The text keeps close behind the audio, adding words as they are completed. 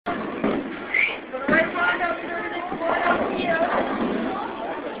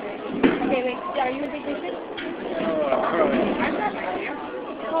Are you in vacation? Probably.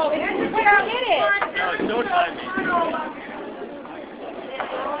 Oh, it's just when I get it. No, it's no time.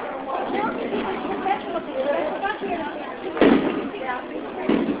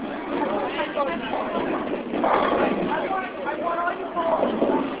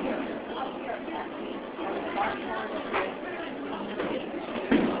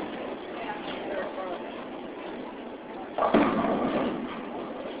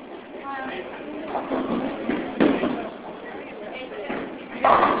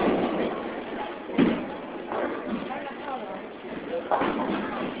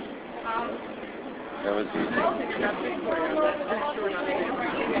 That was easy.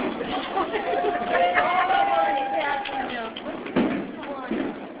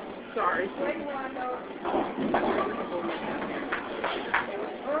 Sorry.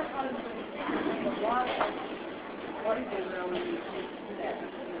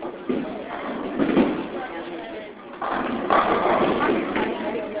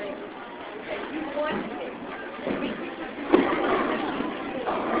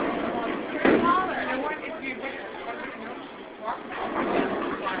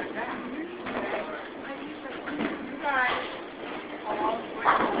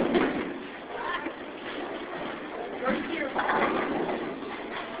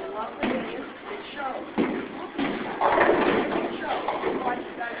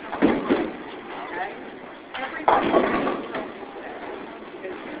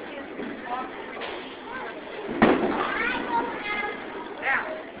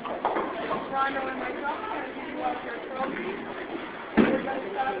 Rondo and myself are going to give you all your trophies. We're going to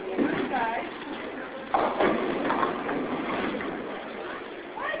start with you guys.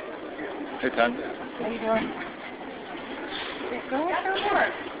 Hey, Tom. How you doing? It's going to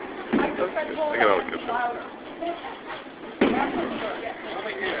work. I got all the good stuff.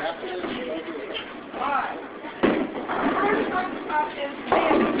 Alright. First up is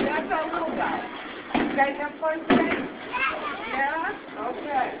Sammy. That's our little guy. You guys have fun today? Yeah?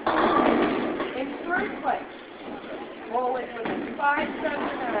 Okay. In third place, bowling with a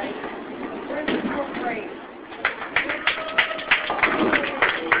 579, principal grade.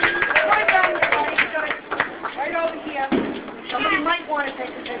 Right down the side, right over here. Somebody might want to take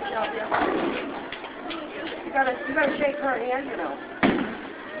a picture of you. You gotta shake her hand, you know.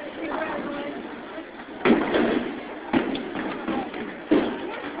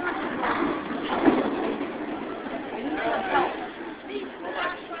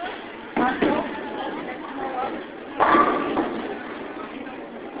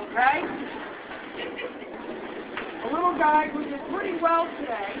 Okay? A little guy who did pretty well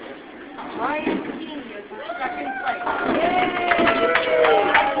today, Ryan Genius, in second place. Yay!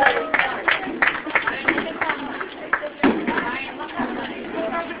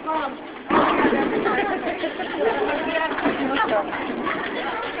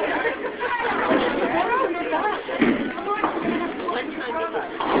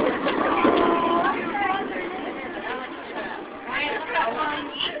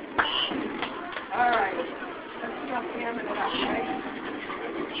 Alright. Let's see how Pam it up, right?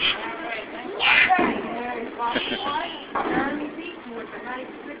 Okay. There's Bob Jeremy Beaton with the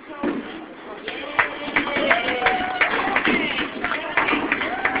nice 6-0.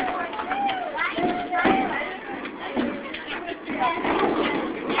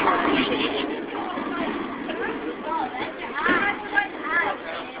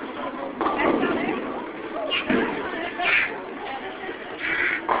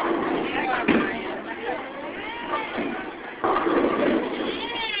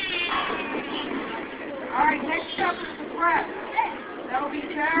 Alright, next up is the press. That'll be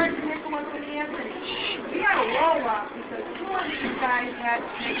Jared, Nicholas, and Anthony. We had a roll-up because two of these guys had to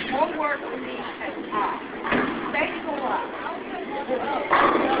make more work for me at the top. Thanks a lot.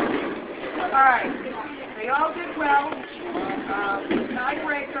 Alright, they all did well.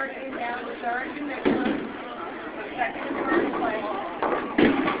 Tiebreaker came down to Jared and Nicholas, the second and third place.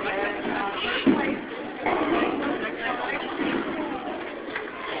 And third place.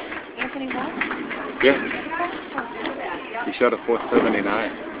 Anthony won? Yeah. He shot a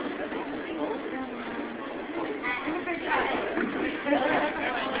 479.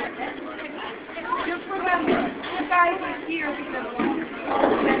 Just remember, you guys are here because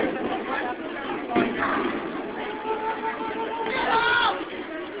better than the rest of them going on.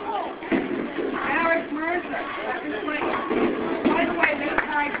 Eric Mercer, second place. By the way, they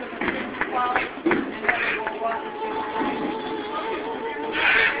tied with a 6-12, and then they will walk to 6-9.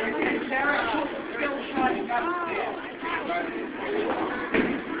 And Derek still shot upstairs.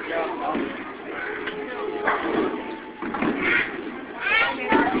 And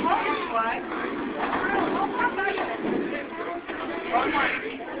our home was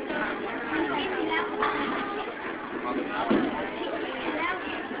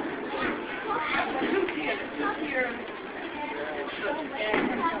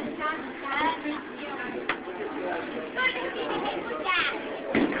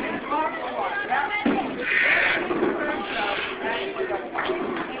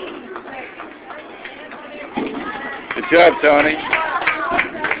job, Tony.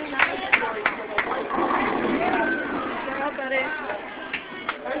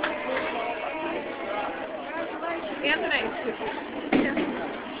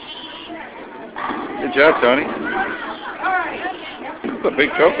 Good job, Tony. That's a big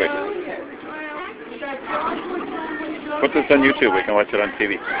trophy. Put this on YouTube. We can watch it on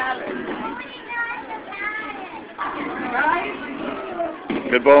TV.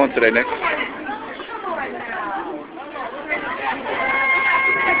 Good bowling today, Nick.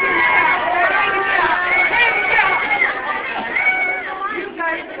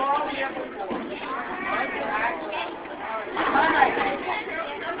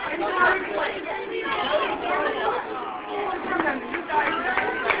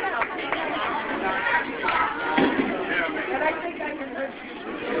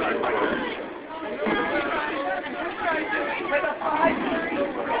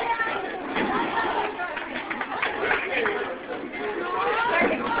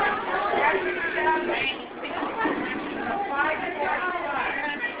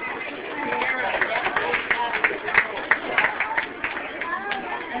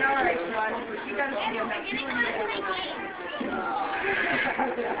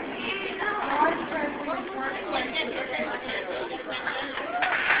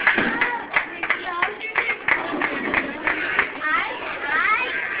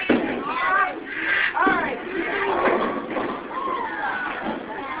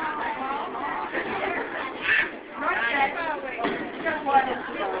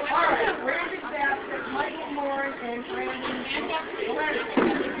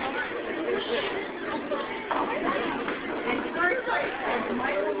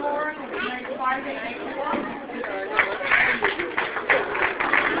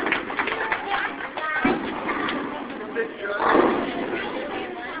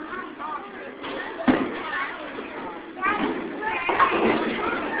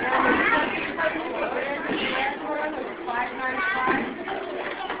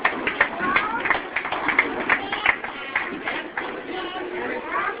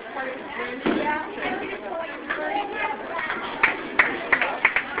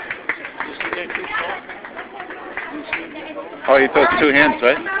 Oh, you took 2 hands,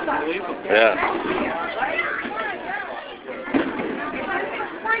 right? Yeah.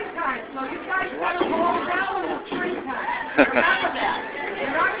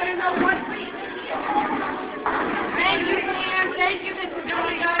 Thank you, Mr.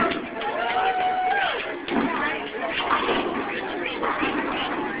 Domingo.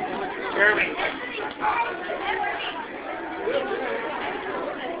 Jeremy.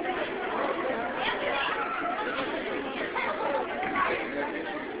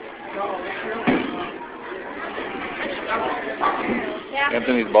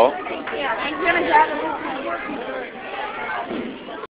 Anthony's ball? Yeah, I'm going to grab it.